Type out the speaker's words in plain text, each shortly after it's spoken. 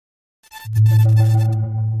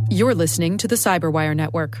You're listening to the Cyberwire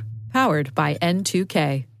Network, powered by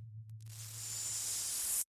N2K.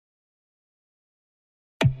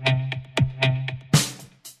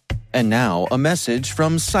 And now, a message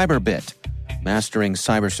from Cyberbit. Mastering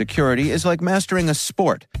cybersecurity is like mastering a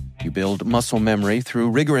sport. You build muscle memory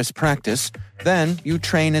through rigorous practice, then you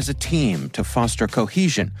train as a team to foster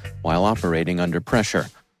cohesion while operating under pressure.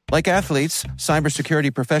 Like athletes,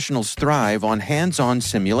 cybersecurity professionals thrive on hands-on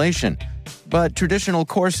simulation. But traditional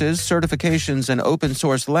courses, certifications, and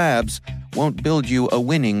open-source labs won't build you a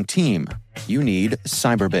winning team. You need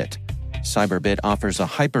Cyberbit. Cyberbit offers a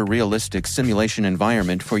hyper-realistic simulation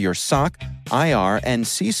environment for your SOC, IR, and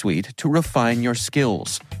C-suite to refine your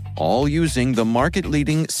skills, all using the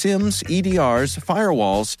market-leading SIMs, EDRs,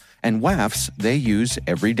 firewalls, and WAFs they use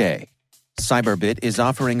every day. Cyberbit is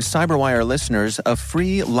offering Cyberwire listeners a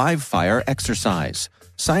free live-fire exercise.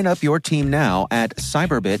 Sign up your team now at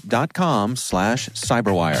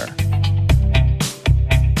cyberbit.com/cyberwire.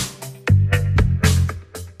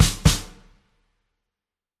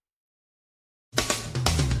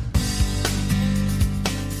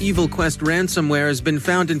 EvilQuest ransomware has been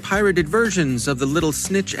found in pirated versions of the Little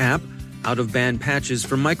Snitch app, out-of-band patches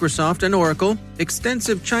from Microsoft and Oracle.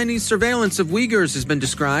 Extensive Chinese surveillance of Uighurs has been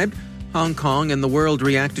described. Hong Kong and the world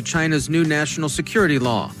react to China's new national security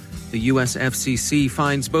law. The U.S. FCC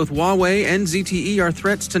finds both Huawei and ZTE are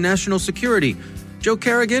threats to national security. Joe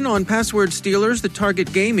Kerrigan on password stealers that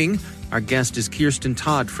target gaming. Our guest is Kirsten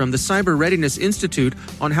Todd from the Cyber Readiness Institute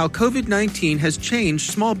on how COVID-19 has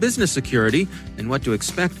changed small business security and what to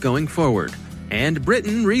expect going forward. And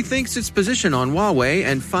Britain rethinks its position on Huawei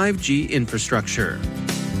and 5G infrastructure.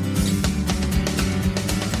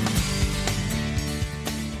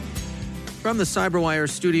 From the Cyberwire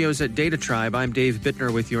studios at Data Tribe, I'm Dave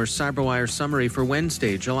Bittner with your Cyberwire summary for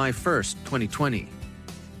Wednesday, July 1st, 2020.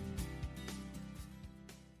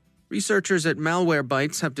 Researchers at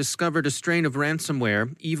Malwarebytes have discovered a strain of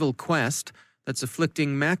ransomware, EvilQuest, that's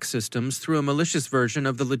afflicting Mac systems through a malicious version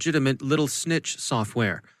of the legitimate Little Snitch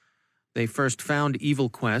software. They first found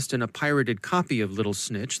EvilQuest in a pirated copy of Little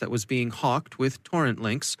Snitch that was being hawked with torrent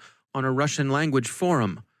links on a Russian-language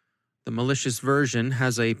forum. The malicious version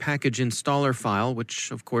has a package installer file, which,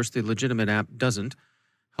 of course, the legitimate app doesn't.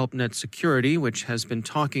 HelpNet Security, which has been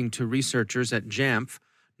talking to researchers at Jamf,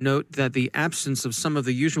 note that the absence of some of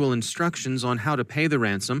the usual instructions on how to pay the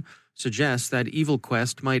ransom suggests that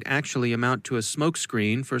EvilQuest might actually amount to a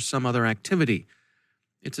smokescreen for some other activity.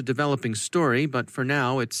 It's a developing story, but for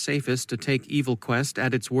now it's safest to take EvilQuest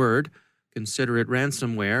at its word, consider it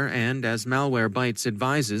ransomware, and, as Malwarebytes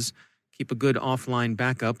advises, keep a good offline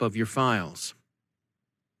backup of your files.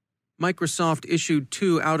 Microsoft issued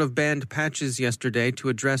 2 out-of-band patches yesterday to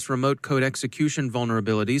address remote code execution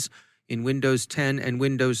vulnerabilities in Windows 10 and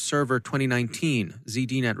Windows Server 2019,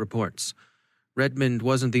 ZDNet reports. Redmond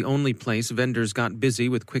wasn't the only place vendors got busy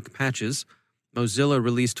with quick patches. Mozilla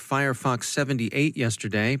released Firefox 78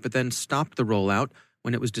 yesterday, but then stopped the rollout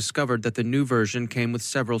when it was discovered that the new version came with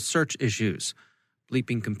several search issues.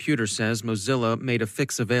 Bleeping Computer says Mozilla made a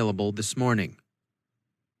fix available this morning.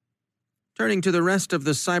 Turning to the rest of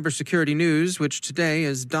the cybersecurity news, which today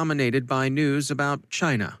is dominated by news about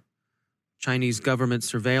China. Chinese government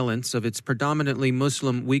surveillance of its predominantly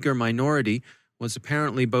Muslim Uyghur minority was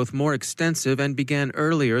apparently both more extensive and began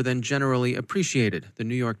earlier than generally appreciated, the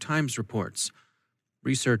New York Times reports.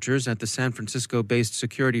 Researchers at the San Francisco-based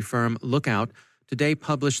security firm Lookout today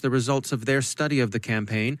published the results of their study of the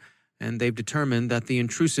campaign, and they've determined that the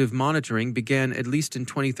intrusive monitoring began at least in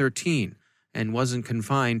 2013 and wasn't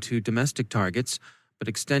confined to domestic targets, but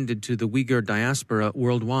extended to the Uyghur diaspora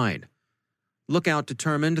worldwide. Lookout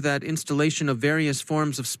determined that installation of various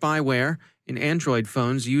forms of spyware in Android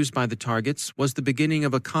phones used by the targets was the beginning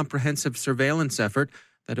of a comprehensive surveillance effort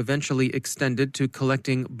that eventually extended to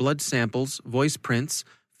collecting blood samples, voice prints,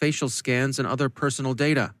 facial scans, and other personal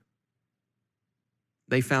data.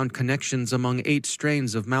 They found connections among 8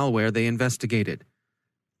 strains of malware they investigated.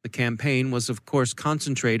 The campaign was, of course,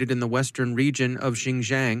 concentrated in the western region of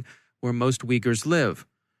Xinjiang, where most Uyghurs live.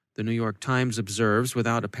 The New York Times observes,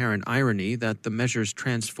 without apparent irony, that the measures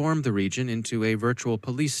transformed the region into a virtual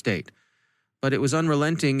police state. But it was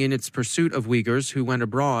unrelenting in its pursuit of Uyghurs who went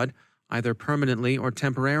abroad, either permanently or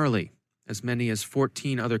temporarily. As many as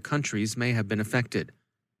 14 other countries may have been affected.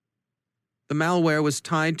 The malware was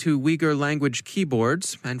tied to Uyghur language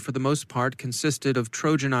keyboards and for the most part consisted of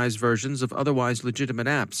Trojanized versions of otherwise legitimate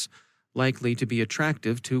apps, likely to be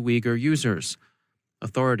attractive to Uyghur users.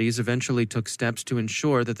 Authorities eventually took steps to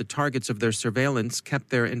ensure that the targets of their surveillance kept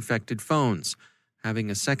their infected phones.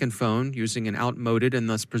 Having a second phone using an outmoded and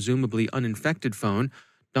thus presumably uninfected phone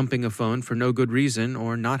Dumping a phone for no good reason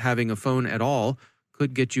or not having a phone at all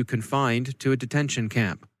could get you confined to a detention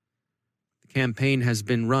camp. The campaign has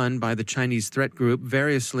been run by the Chinese threat group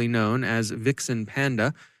variously known as Vixen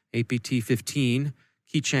Panda, APT-15,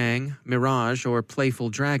 Qichang, Mirage, or Playful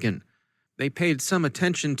Dragon. They paid some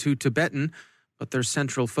attention to Tibetan, but their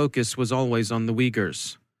central focus was always on the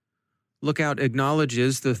Uighurs. Lookout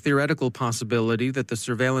acknowledges the theoretical possibility that the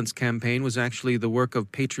surveillance campaign was actually the work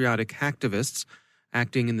of patriotic hacktivists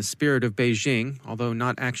acting in the spirit of Beijing, although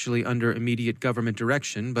not actually under immediate government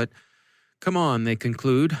direction. But come on, they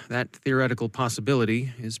conclude, that theoretical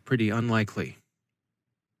possibility is pretty unlikely.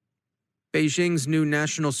 Beijing's new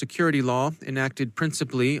national security law, enacted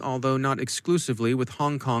principally, although not exclusively, with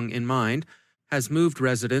Hong Kong in mind, has moved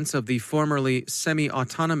residents of the formerly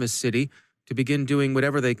semi-autonomous city to begin doing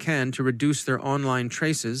whatever they can to reduce their online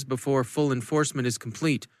traces before full enforcement is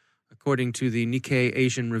complete, according to the Nikkei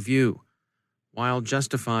Asian Review. While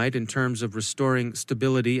justified in terms of restoring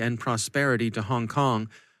stability and prosperity to Hong Kong,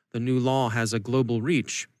 the new law has a global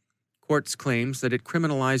reach. Quartz claims that it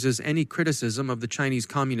criminalizes any criticism of the Chinese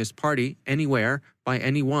Communist Party anywhere by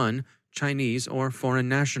anyone, Chinese or foreign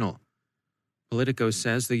national. Politico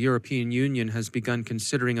says the European Union has begun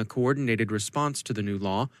considering a coordinated response to the new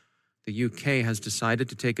law. The UK has decided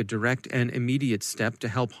to take a direct and immediate step to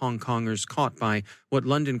help Hong Kongers caught by what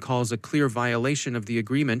London calls a clear violation of the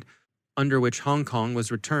agreement under which Hong Kong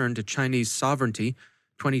was returned to Chinese sovereignty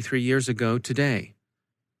 23 years ago today.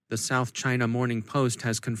 The South China Morning Post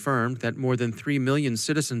has confirmed that more than 3 million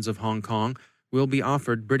citizens of Hong Kong will be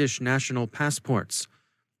offered British national passports.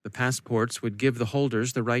 The passports would give the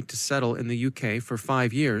holders the right to settle in the UK for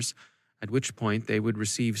 5 years, at which point they would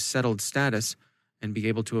receive settled status and be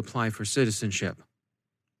able to apply for citizenship.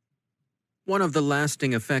 One of the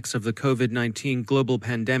lasting effects of the COVID-19 global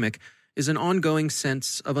pandemic is an ongoing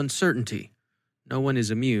sense of uncertainty. No one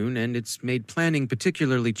is immune, and it's made planning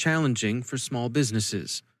particularly challenging for small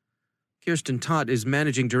businesses. Kirsten Tott is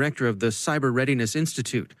managing director of the Cyber Readiness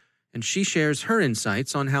Institute, and she shares her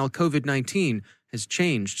insights on how COVID-19 has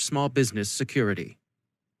changed small business security.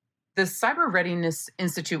 The Cyber Readiness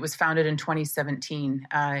Institute was founded in 2017.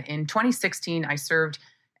 In 2016, I served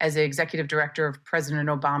as the executive director of President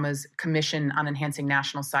Obama's Commission on Enhancing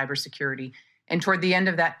National Cybersecurity. And toward the end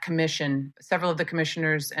of that commission, several of the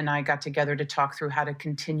commissioners and I got together to talk through how to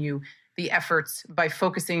continue the efforts by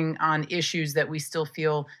focusing on issues that we still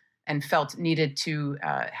feel and felt needed to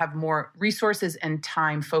have more resources and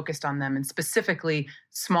time focused on them, and specifically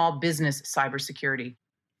small business cybersecurity.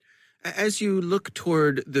 As you look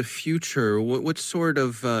toward the future, what sort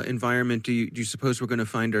of environment do you suppose we're going to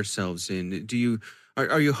find ourselves in?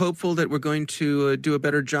 Are you hopeful that we're going to do a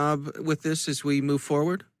better job with this as we move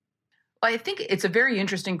forward? Well, I think it's a very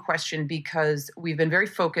interesting question because we've been very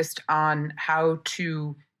focused on how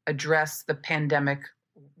to address the pandemic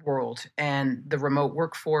world and the remote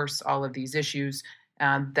workforce, all of these issues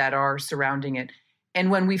that are surrounding it. And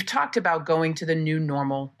when we've talked about going to the new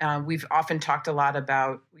normal, we've often talked a lot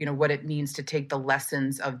about what it means to take the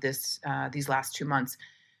lessons of these last 2 months.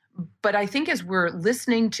 But I think as we're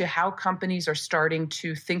listening to how companies are starting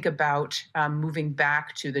to think about moving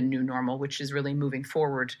back to the new normal, which is really moving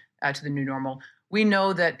forward to the new normal, we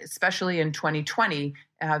know that especially in 2020,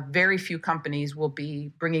 very few companies will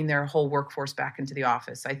be bringing their whole workforce back into the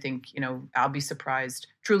office. I think, I'll be surprised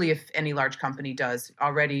truly if any large company does.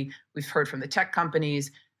 Already, we've heard from the tech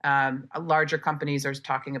companies, larger companies are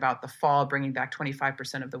talking about the fall, bringing back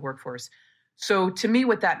 25% of the workforce. So to me,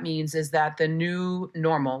 what that means is that the new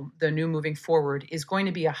normal, the new moving forward, is going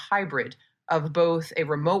to be a hybrid of both a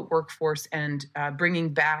remote workforce and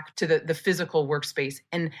bringing back to the physical workspace.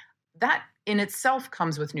 And that in itself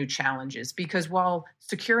comes with new challenges because while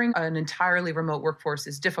securing an entirely remote workforce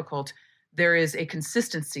is difficult, there is a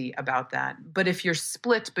consistency about that. But if you're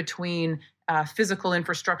split between physical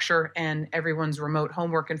infrastructure and everyone's remote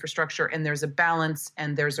homework infrastructure, and there's a balance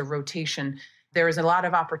and there's a rotation, there is a lot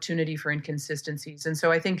of opportunity for inconsistencies. And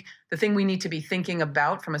so I think the thing we need to be thinking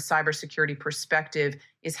about from a cybersecurity perspective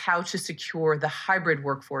is how to secure the hybrid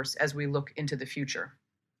workforce as we look into the future.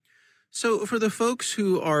 So for the folks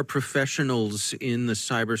who are professionals in the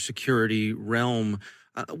cybersecurity realm,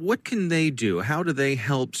 what can they do? How do they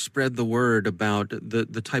help spread the word about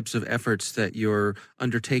the types of efforts that you're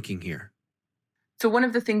undertaking here? So one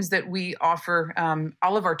of the things that we offer,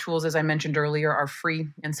 all of our tools, as I mentioned earlier, are free.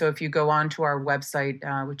 And so if you go on to our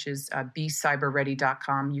website, which is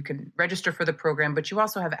becyberready.com, you can register for the program, but you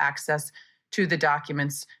also have access to the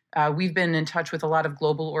documents. We've been in touch with a lot of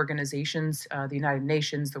global organizations, the United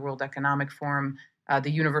Nations, the World Economic Forum,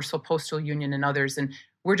 the Universal Postal Union, and others. And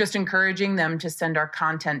we're just encouraging them to send our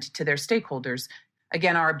content to their stakeholders.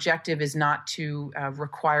 again, our objective is not to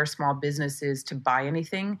require small businesses to buy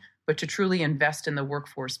anything, but to truly invest in the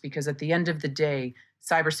workforce, because at the end of the day,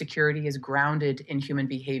 cybersecurity is grounded in human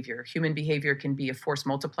behavior. Human behavior can be a force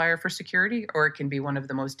multiplier for security, or it can be one of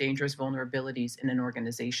the most dangerous vulnerabilities in an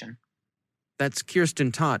organization. That's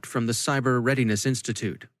Kirsten Tott from the Cyber Readiness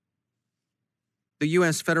Institute. The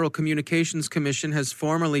U.S. Federal Communications Commission has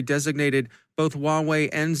formally designated both Huawei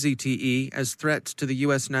and ZTE as threats to the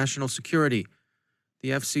U.S. national security.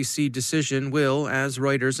 The FCC decision will, as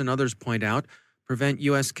Reuters and others point out, prevent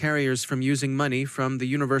U.S. carriers from using money from the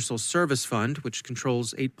Universal Service Fund, which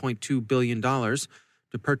controls $8.2 billion,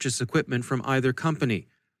 to purchase equipment from either company.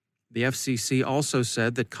 The FCC also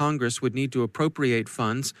said that Congress would need to appropriate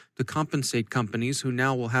funds to compensate companies who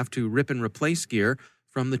now will have to rip and replace gear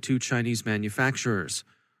from the two Chinese manufacturers.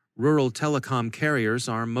 Rural telecom carriers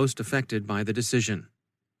are most affected by the decision.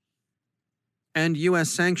 And U.S.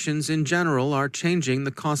 sanctions in general are changing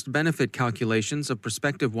the cost-benefit calculations of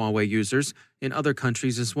prospective Huawei users in other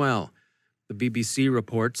countries as well. The BBC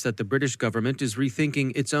reports that the British government is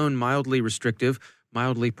rethinking its own mildly restrictive,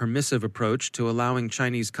 mildly permissive approach to allowing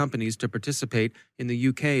Chinese companies to participate in the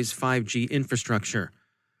UK's 5G infrastructure.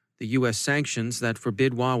 The U.S. sanctions that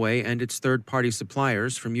forbid Huawei and its third-party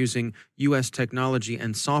suppliers from using U.S. technology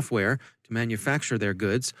and software to manufacture their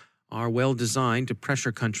goods are well designed to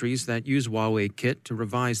pressure countries that use Huawei kit to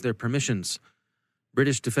revise their permissions.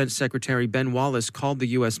 British Defense Secretary Ben Wallace called the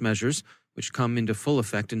U.S. measures, which come into full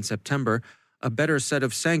effect in September, a better set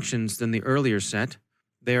of sanctions than the earlier set.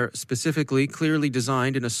 They're specifically clearly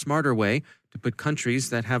designed in a smarter way to put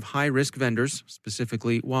countries that have high-risk vendors,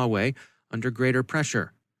 specifically Huawei, under greater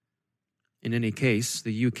pressure. In any case,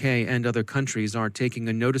 the UK and other countries are taking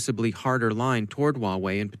a noticeably harder line toward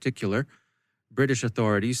Huawei in particular. British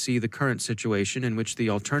authorities see the current situation in which the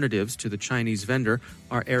alternatives to the Chinese vendor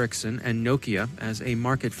are Ericsson and Nokia as a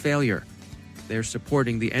market failure. They're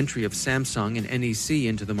supporting the entry of Samsung and NEC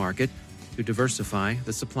into the market to diversify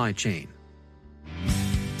the supply chain.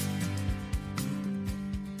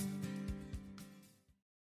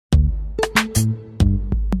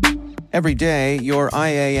 Every day, your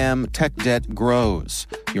IAM tech debt grows.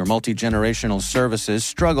 Your multi-generational services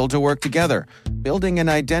struggle to work together. Building an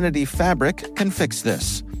identity fabric can fix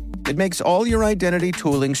this. It makes all your identity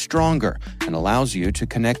tooling stronger and allows you to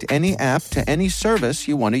connect any app to any service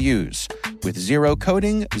you want to use, with zero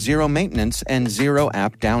coding, zero maintenance, and zero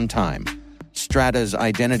app downtime. Strata's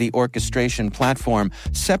identity orchestration platform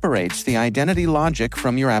separates the identity logic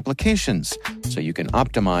from your applications, so you can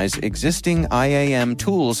optimize existing IAM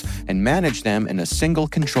tools and manage them in a single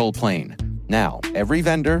control plane. Now, every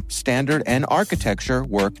vendor, standard, and architecture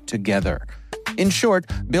work together. In short,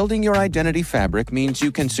 building your identity fabric means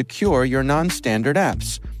you can secure your non-standard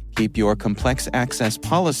apps, keep your complex access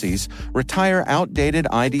policies, retire outdated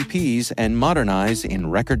IDPs, and modernize in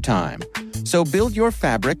record time. So build your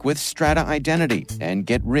fabric with Strata Identity and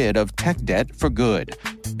get rid of tech debt for good.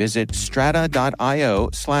 Visit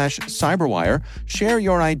strata.io/cyberwire, share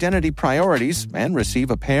your identity priorities, and receive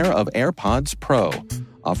a pair of AirPods Pro.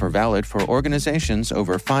 Offer valid for organizations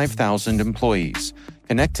over 5,000 employees.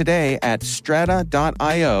 Connect today at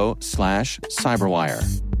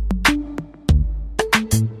strata.io/cyberwire.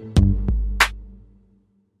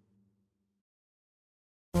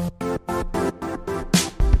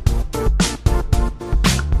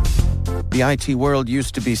 The IT world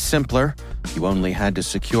used to be simpler. You only had to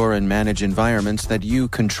secure and manage environments that you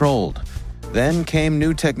controlled. Then came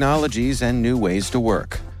new technologies and new ways to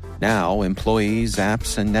work. Now, employees,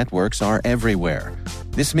 apps, and networks are everywhere.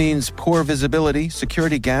 This means poor visibility,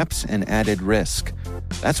 security gaps, and added risk.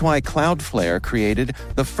 That's why Cloudflare created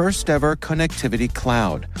the first-ever connectivity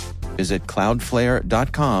cloud. Visit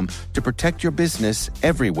cloudflare.com to protect your business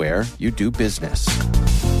everywhere you do business.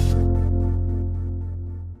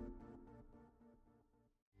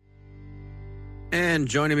 And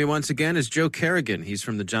joining me once again is Joe Kerrigan. He's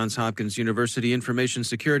from the Johns Hopkins University Information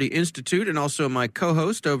Security Institute and also my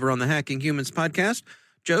co-host over on the Hacking Humans podcast.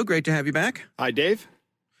 Joe, great to have you back. Hi, Dave.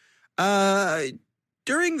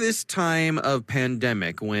 During this time of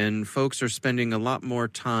pandemic, when folks are spending a lot more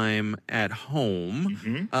time at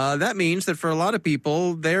home, that means that for a lot of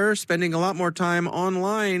people, they're spending a lot more time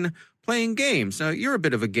online playing games. Now, you're a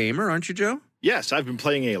bit of a gamer, aren't you, Joe? Yes, I've been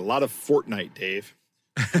playing a lot of Fortnite, Dave.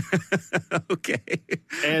 Okay.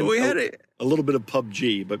 And we had a little bit of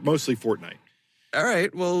PUBG, but mostly Fortnite. All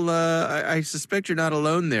right. Well, I suspect you're not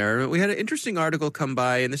alone there. We had an interesting article come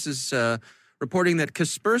by, and this is reporting that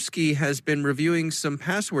Kaspersky has been reviewing some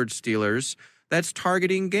password stealers that's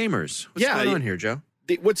targeting gamers. What's going on here, Joe?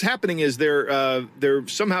 What's happening is they're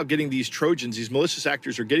somehow getting these Trojans. These malicious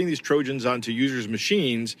actors are getting these Trojans onto users'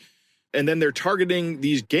 machines, and then they're targeting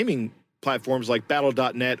these gaming platforms like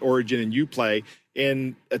Battle.net, Origin, and Uplay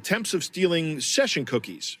in attempts of stealing session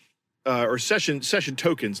cookies or session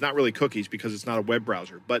tokens. Not really cookies because it's not a web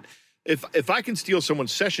browser. But if I can steal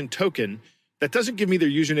someone's session token, that doesn't give me their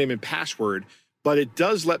username and password, but it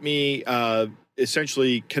does let me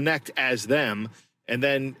essentially connect as them. And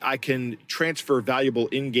then I can transfer valuable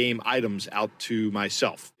in-game items out to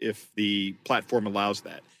myself if the platform allows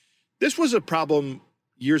that. This was a problem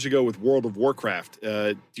years ago with World of Warcraft.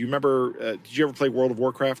 Do you remember, did you ever play World of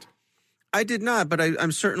Warcraft? I did not, but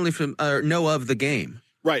I'm certainly know of the game.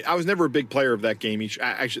 Right. I was never a big player of that game.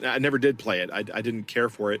 I never did play it. I didn't care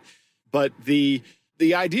for it. But the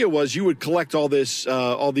idea was you would collect all these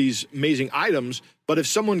amazing items, but if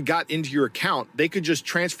someone got into your account, they could just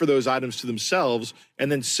transfer those items to themselves and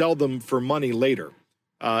then sell them for money later.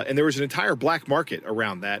 And there was an entire black market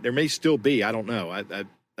around that. There may still be. I don't know.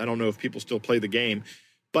 I don't know if people still play the game.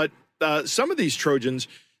 But some of these Trojans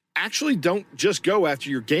actually don't just go after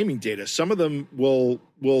your gaming data. Some of them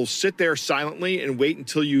will sit there silently and wait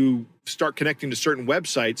until you start connecting to certain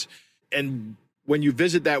websites. And when you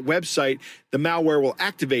visit that website, the malware will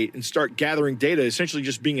activate and start gathering data, essentially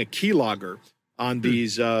just being a keylogger on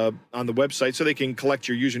these on the website, so they can collect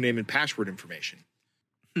your username and password information.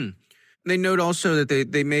 They note also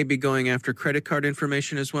that they may be going after credit card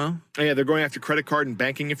information as well. Oh, yeah, they're going after credit card and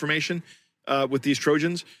banking information with these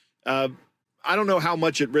Trojans. I don't know how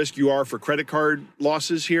much at risk you are for credit card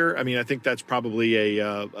losses here. I mean, I think that's probably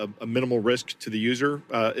a minimal risk to the user,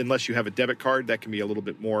 unless you have a debit card. That can be a little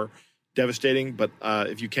bit more devastating. But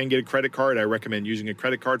if you can get a credit card, I recommend using a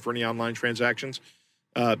credit card for any online transactions.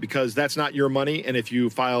 Because that's not your money, and if you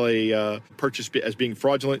file a purchase as being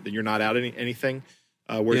fraudulent, then you're not out anything.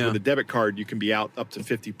 Whereas with a debit card, you can be out up to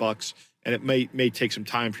 $50, and it may take some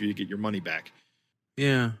time for you to get your money back.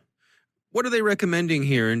 Yeah. What are they recommending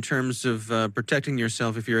here in terms of protecting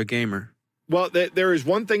yourself if you're a gamer? Well, there is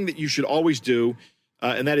one thing that you should always do,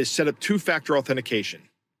 and that is set up two-factor authentication,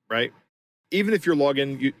 right? Even if your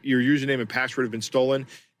login, your username and password have been stolen,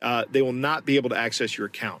 they will not be able to access your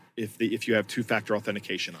account if you have two-factor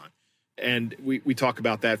authentication on. And we talk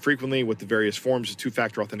about that frequently, what the various forms of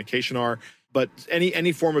two-factor authentication are. But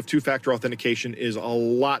any form of two-factor authentication is a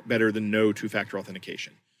lot better than no two-factor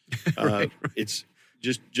authentication. Right. It's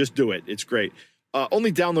just do it. It's great.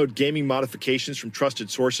 Only download gaming modifications from trusted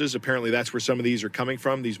sources. Apparently, that's where some of these are coming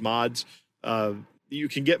from. These mods. You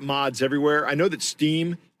can get mods everywhere. I know that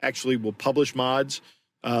Steam actually will publish mods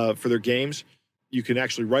for their games. You can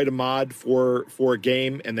actually write a mod for a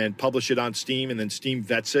game and then publish it on Steam, and then Steam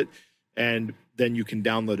vets it, and then you can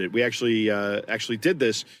download it. We actually did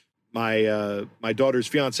this. My daughter's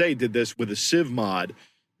fiance did this with a Civ mod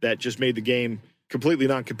that just made the game completely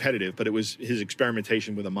non-competitive, but it was his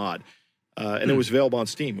experimentation with a mod, and it was available on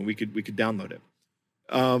Steam, and we could download it.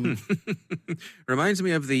 Reminds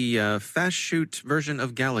me of the fast shoot version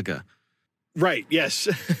of Galaga. Right. Yes.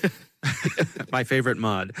 My favorite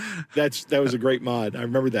mod. That was a great mod. I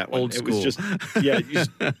remember that one. Old school. It was just, you just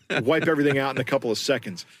wipe everything out in a couple of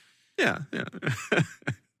seconds. Yeah.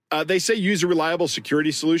 They say use a reliable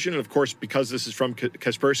security solution. And of course, because this is from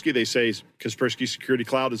Kaspersky, they say Kaspersky Security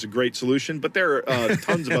Cloud is a great solution, but there are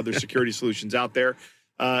tons of other security solutions out there.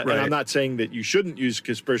 Right. And I'm not saying that you shouldn't use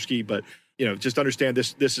Kaspersky, but just understand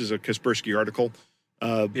this is a Kaspersky article.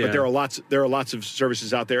 But there are lots of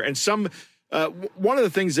services out there, and some. One of the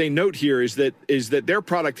things they note here is that their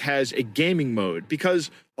product has a gaming mode,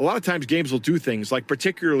 because a lot of times games will do things like,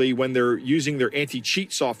 particularly when they're using their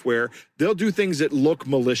anti-cheat software, they'll do things that look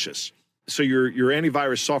malicious. So your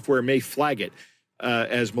antivirus software may flag it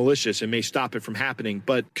as malicious and may stop it from happening.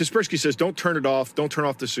 But Kaspersky says don't turn it off. Don't turn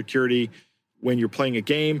off the security when you're playing a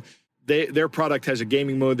game. Their product has a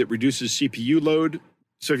gaming mode that reduces CPU load.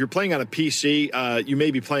 So if you're playing on a PC, you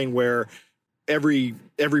may be playing where every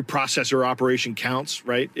processor operation counts,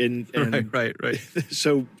 right? Right.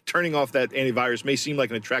 So turning off that antivirus may seem like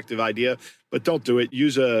an attractive idea, but don't do it.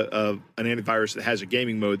 Use an antivirus that has a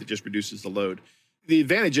gaming mode that just reduces the load. The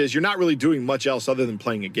advantage is you're not really doing much else other than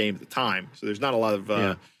playing a game at the time, so there's not a lot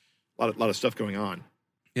of stuff going on.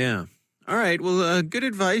 Yeah. All right. Well, good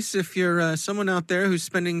advice if you're someone out there who's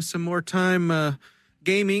spending some more time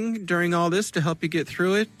gaming during all this to help you get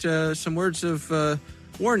through it. Some words of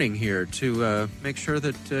warning here to make sure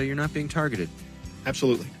that you're not being targeted.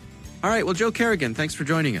 Absolutely. All right. Well, Joe Kerrigan, thanks for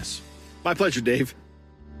joining us. My pleasure, Dave.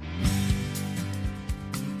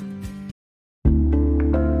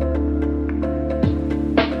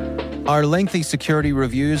 Are lengthy security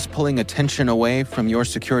reviews pulling attention away from your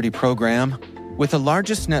security program? With the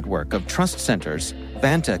largest network of trust centers,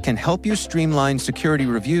 Vanta can help you streamline security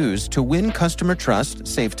reviews to win customer trust,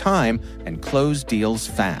 save time, and close deals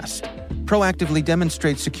fast. Proactively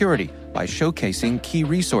demonstrate security by showcasing key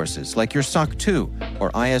resources like your SOC 2 or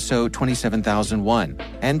ISO 27001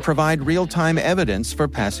 and provide real-time evidence for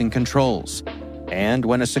passing controls. And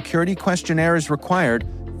when a security questionnaire is required,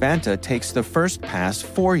 Vanta takes the first pass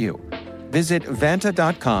for you. Visit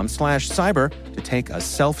vanta.com/cyber to take a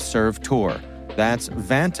self-serve tour. That's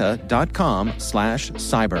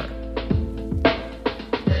vanta.com/cyber.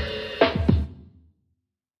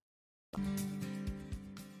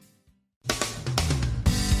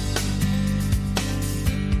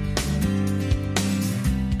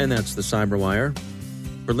 And that's the Cyberwire.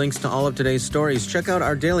 For links to all of today's stories, check out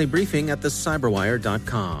our daily briefing at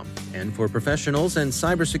thecyberwire.com. And for professionals and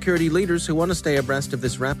cybersecurity leaders who want to stay abreast of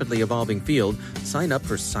this rapidly evolving field, sign up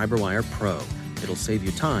for Cyberwire Pro. It'll save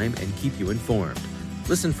you time and keep you informed.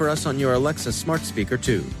 Listen for us on your Alexa smart speaker,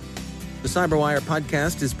 too. The Cyberwire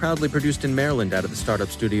podcast is proudly produced in Maryland out of the startup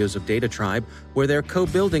studios of Data Tribe, where they're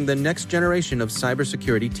co-building the next generation of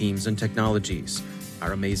cybersecurity teams and technologies.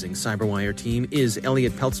 Our amazing Cyberwire team is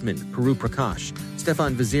Elliot Peltzman, Puru Prakash,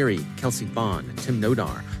 Stefan Vaziri, Kelsey Bond, Tim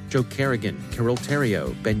Nodar, Joe Kerrigan, Carol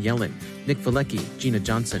Terrio, Ben Yellen, Nick Valecki, Gina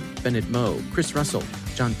Johnson, Bennett Moe, Chris Russell,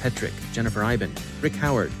 John Petrick, Jennifer Iben, Rick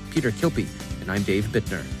Howard, Peter Kilpie, and I'm Dave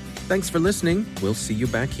Bittner. Thanks for listening. We'll see you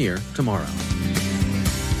back here tomorrow.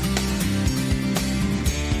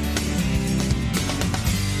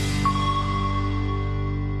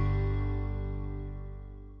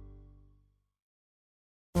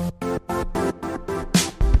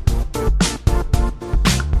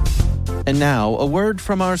 And now, a word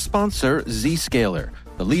from our sponsor, Zscaler,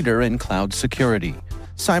 the leader in cloud security.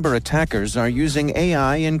 Cyber attackers are using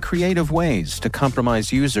AI in creative ways to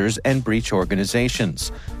compromise users and breach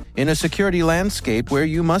organizations. In a security landscape where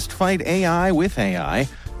you must fight AI with AI,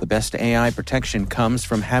 the best AI protection comes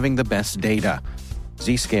from having the best data.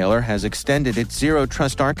 Zscaler has extended its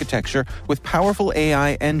zero-trust architecture with powerful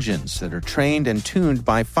AI engines that are trained and tuned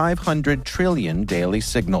by 500 trillion daily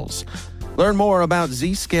signals. Learn more about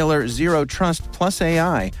Zscaler Zero Trust Plus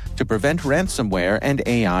AI to prevent ransomware and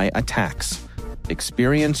AI attacks.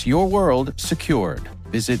 Experience your world secured.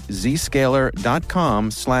 Visit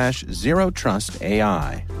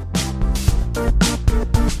zscaler.com/zerotrustai.